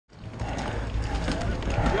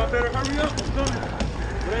better hurry up. It's coming.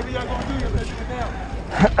 Whatever y'all gonna do, you're letting it down.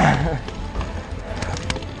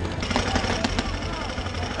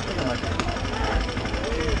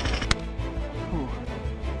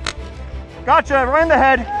 Gotcha, right in the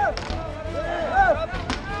head.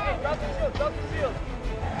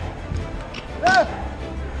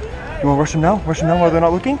 You want to rush him now? Rush him now while they're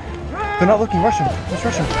not looking? They're not looking, rush him. Let's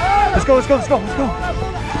rush him. Let's go, let's go, let's go, let's go.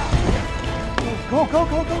 Go, go,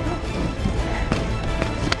 go, go, go.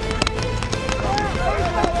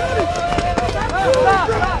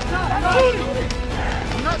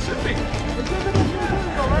 I'm not shooting.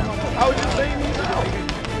 I was just saying these out.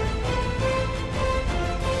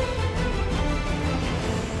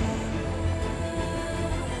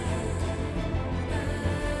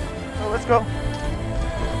 Oh, let's go.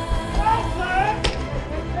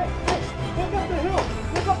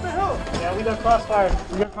 Yeah, we got crossfire.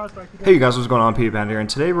 Hey you guys, what's going on? Peter Band here, and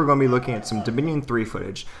today we're going to be looking at some Dominion 3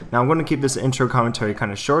 footage. Now I'm going to keep this intro commentary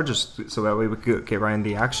kind of short, just so that way we could get right in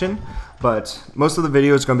the action. But most of the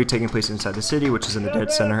video is going to be taking place inside the city, which is in the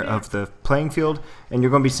dead center of the playing field, and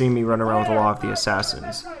you're going to be seeing me run around with a lot of the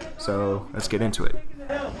assassins. So let's get into it.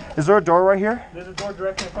 Is there a door right here? There's a door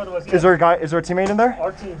directly in front of us. Yeah. Is there a guy? Is there a teammate in there?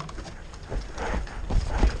 Our team.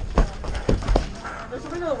 There's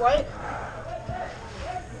something on the right.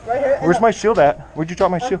 Right here. Where's my shield at? Where'd you drop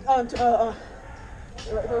my shield? Right there.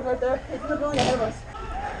 He's in the building ahead of us.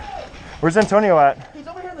 Where's Antonio at? He's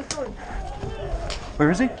over here in the store. Where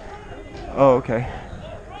is he? Oh, okay.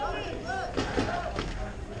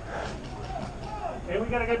 Hey, we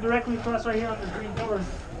gotta get directly across right here on this green door.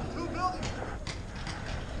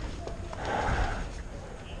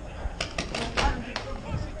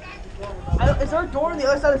 Is there a door on the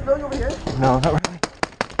other side of this building over here? No, not really.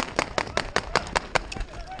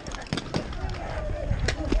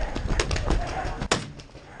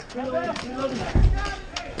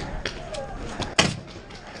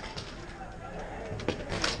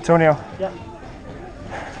 Antonio. Yeah.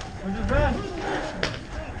 Where's his van?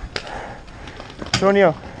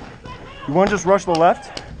 Antonio, you want to just rush the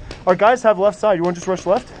left? Our guys have left side. You want to just rush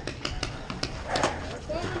left?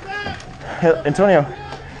 Hey, Antonio,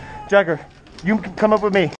 Jagger, you can come up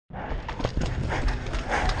with me.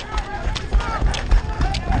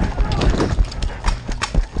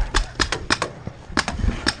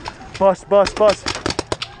 Bus, bus, bus.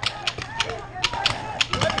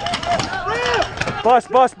 Bus,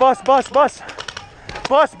 bus, bus, bus, bus.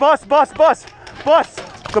 Bus, bus, bus, bus. Bus.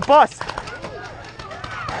 The bus.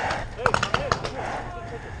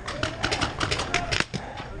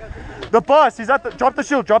 The bus. He's at the. Drop the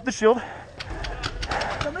shield. Drop the shield.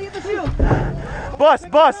 Somebody get the shield. Bus,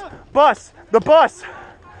 bus, bus. The bus.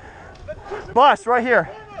 Bus right here.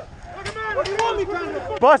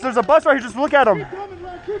 Bus. There's a bus right here. Just look at him.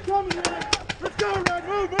 Keep coming, man. Let's go, Red.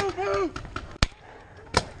 Move, move, move.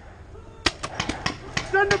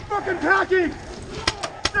 Send the fucking packing.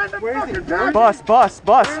 Send the fucking packing. Bus, bus,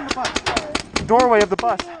 bus. Doorway of the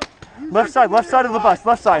bus. Left side of the bus.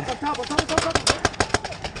 Left side.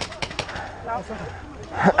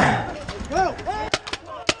 Go.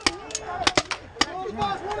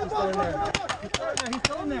 He's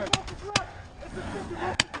still in there.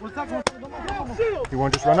 You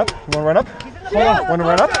want to just run up? You want to run up? Hold on. Want to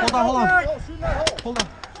run up? Hold on. Hold on.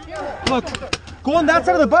 Look, go on that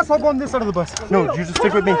side of the bus, I'll go on this side of the bus. No, you just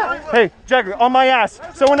stick with me. Hey, Jagger, on my ass.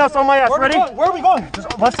 Someone else on my ass. Ready? Where are we going?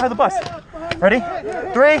 Just left side of the bus. Ready?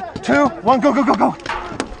 3, 2, 1, go, go, go, go.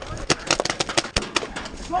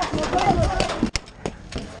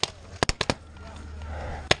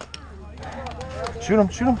 Shoot him,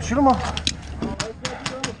 shoot him, shoot him all.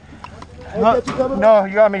 No,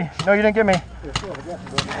 you got me. No, you didn't get me.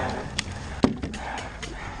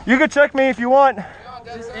 You can check me if you want.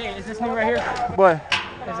 Is this me right here? What?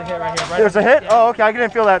 There's a hit right here. Right. There's a hit? Oh, okay, I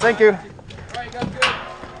didn't feel that. Thank you.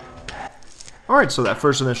 Alright, so that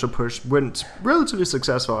first initial push went relatively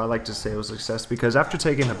successful. I like to say it was a success because after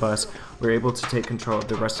taking the bus, we were able to take control of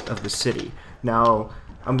the rest of the city. Now,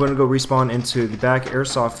 I'm going to go respawn into the back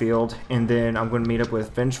airsoft field, and then I'm going to meet up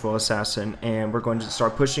with Vengeful Assassin, and we're going to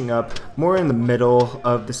start pushing up more in the middle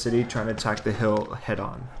of the city, trying to attack the hill head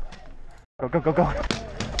on. Go, go, go, go.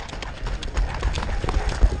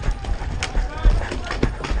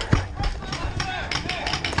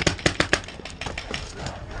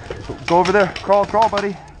 Go over there. Crawl, crawl,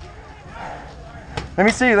 buddy. Let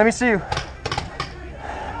me see you. Let me see you.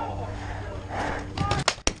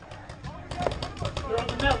 You're on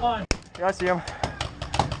the net line. Yeah, I see him.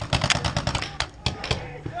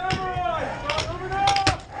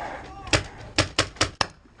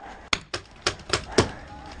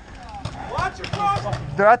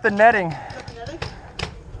 They're at the netting.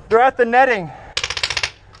 They're at the netting.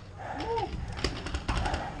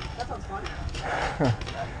 That sounds fun.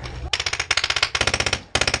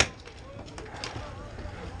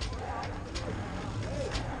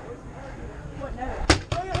 What netting?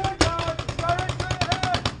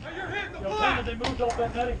 They moved off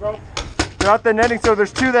that netting, bro. They're at the netting, so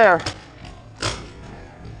there's 2 there.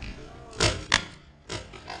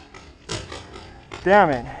 Damn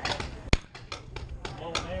it.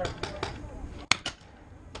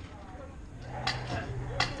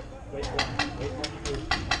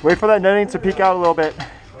 Wait for that netting to peek out a little bit.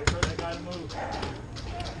 Wait for that guy to move.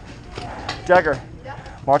 Jagger,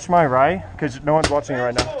 watch my right, because no one's watching it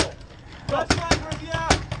right now. Left side, where's he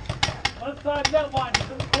at? Left side net line, he's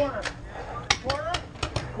in the corner. Corner?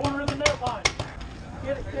 Corner of the net line.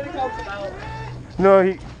 Get it close out. No,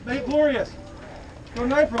 he. Make glorious. Go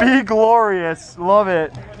knife Be glorious. Love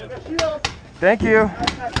it. Thank you.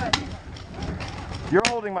 You're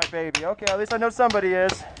holding my baby. Okay, at least I know somebody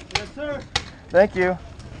is. Yes, sir. Thank you.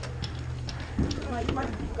 My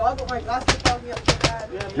glasses found me up so bad.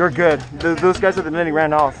 You're good. Those guys at the netting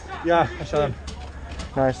ran off. Yeah, I shot him.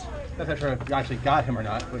 Nice. I'm not sure if you actually got him or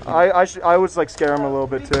not. But I was like scare him a little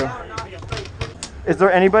bit too. Is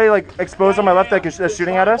there anybody like exposed on my left that's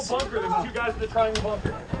shooting at us? Bunker, there's 2 guys in the triangle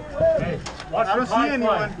bunker. Hey, watch I don't see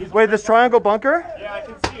anyone. Wait, this triangle bunker? Yeah, I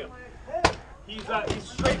can see him. He's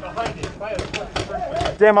straight behind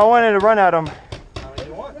it. Damn, I wanted to run at him.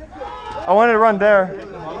 I wanted to run there.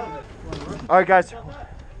 All right, guys.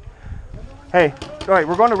 Hey, all right,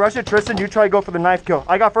 we're going to rush it. Tristan, you try to go for the knife kill.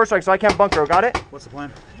 I got first strike, so I can't bunker. Got it? what's the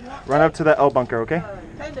plan? Run up to the L bunker, okay?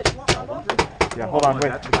 Yeah, hold on,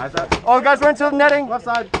 wait. The guy's at Oh, guys, run to the netting. left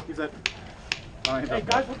side. He's at. Oh, he's Hey, up.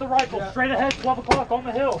 guys with the rifle, straight ahead, 12 o'clock on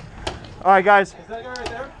the hill. All right, guys.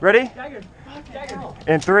 Ready?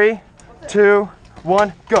 In 3, 2,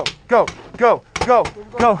 1, go, go, go, go,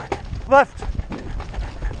 go. Left.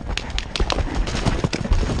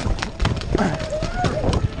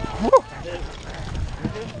 Woo.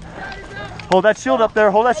 Hold that shield up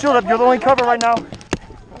there. Hold that shield up. You're the only cover right now.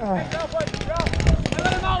 Let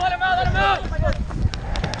him out.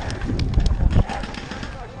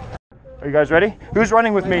 Are you guys ready? Who's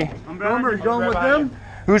running with me? I'm going with them.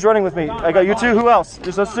 Who's running with me? I got you 2. Who else?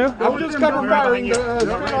 Just us 2? I'm just cover firing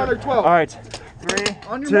the 12. All right.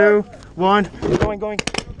 3, 2, 1. Going.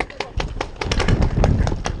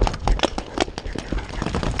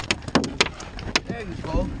 There you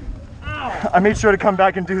go. I made sure to come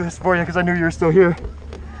back and do this for you because I knew you were still here.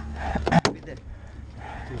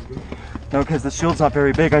 No, because the shield's not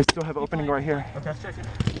very big. I still have an opening right here. Okay.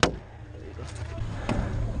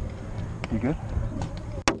 You good?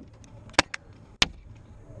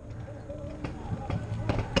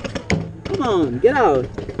 Come on, get out.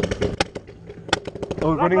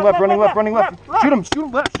 Oh, running left. Shoot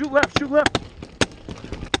him left.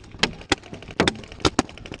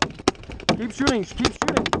 Keep shooting.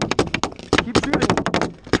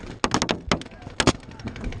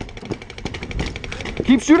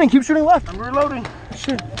 Keep shooting left. I'm reloading.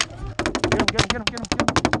 Shit. Get him.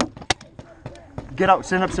 Get out,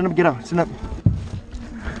 stand up, get out, stand up.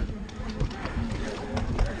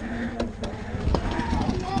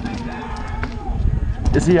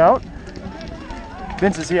 Is he out?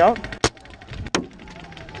 Vince, is he out?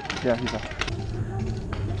 Yeah, he's out.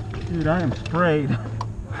 Dude, I am sprayed.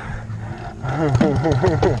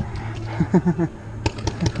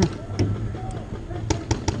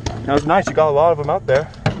 That was nice, you got a lot of them out there.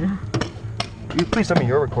 You please tell me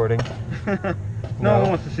you're recording. No one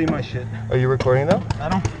wants to see my shit. Are you recording though? I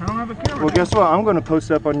don't have a camera. Well, guess what? I'm going to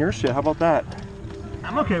post up on your shit. How about that?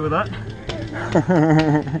 I'm okay with that.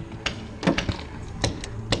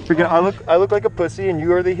 Freaking, I look like a pussy and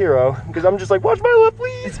you are the hero because I'm just like, watch my left,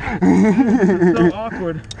 please. It's so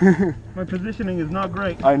awkward. My positioning is not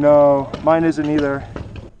great. I know, mine isn't either.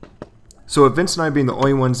 So with Vince and I being the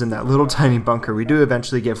only ones in that little tiny bunker, we do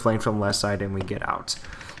eventually get flanked from the left side and we get out.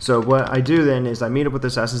 So what I do then is I meet up with the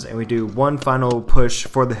assassins and we do one final push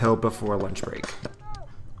for the hill before lunch break.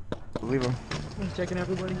 Leave him. I'm checking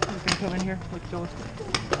everybody. You can come in here. Let's go.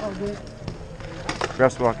 Oh, good.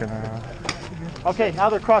 Ref's walking around. Okay, now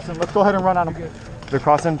they're crossing. Let's go ahead and run on them. They're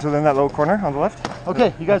crossing to in that little corner on the left?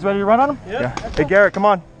 Okay, you guys ready to run on them? Yeah. Hey Garrett, come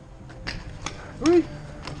on. 3,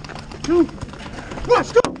 2,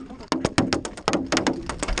 let's go!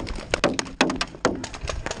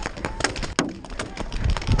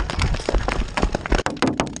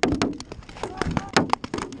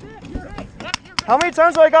 How many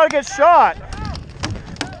times do I gotta get shot?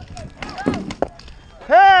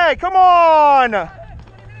 Hey, come on!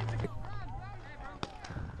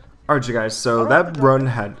 Alright, you guys, so that run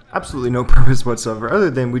had absolutely no purpose whatsoever, other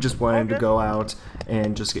than we just wanted to go out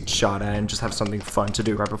and just get shot at and just have something fun to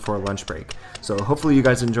do right before lunch break. So hopefully you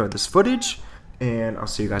guys enjoyed this footage, and I'll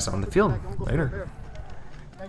see you guys on the field later.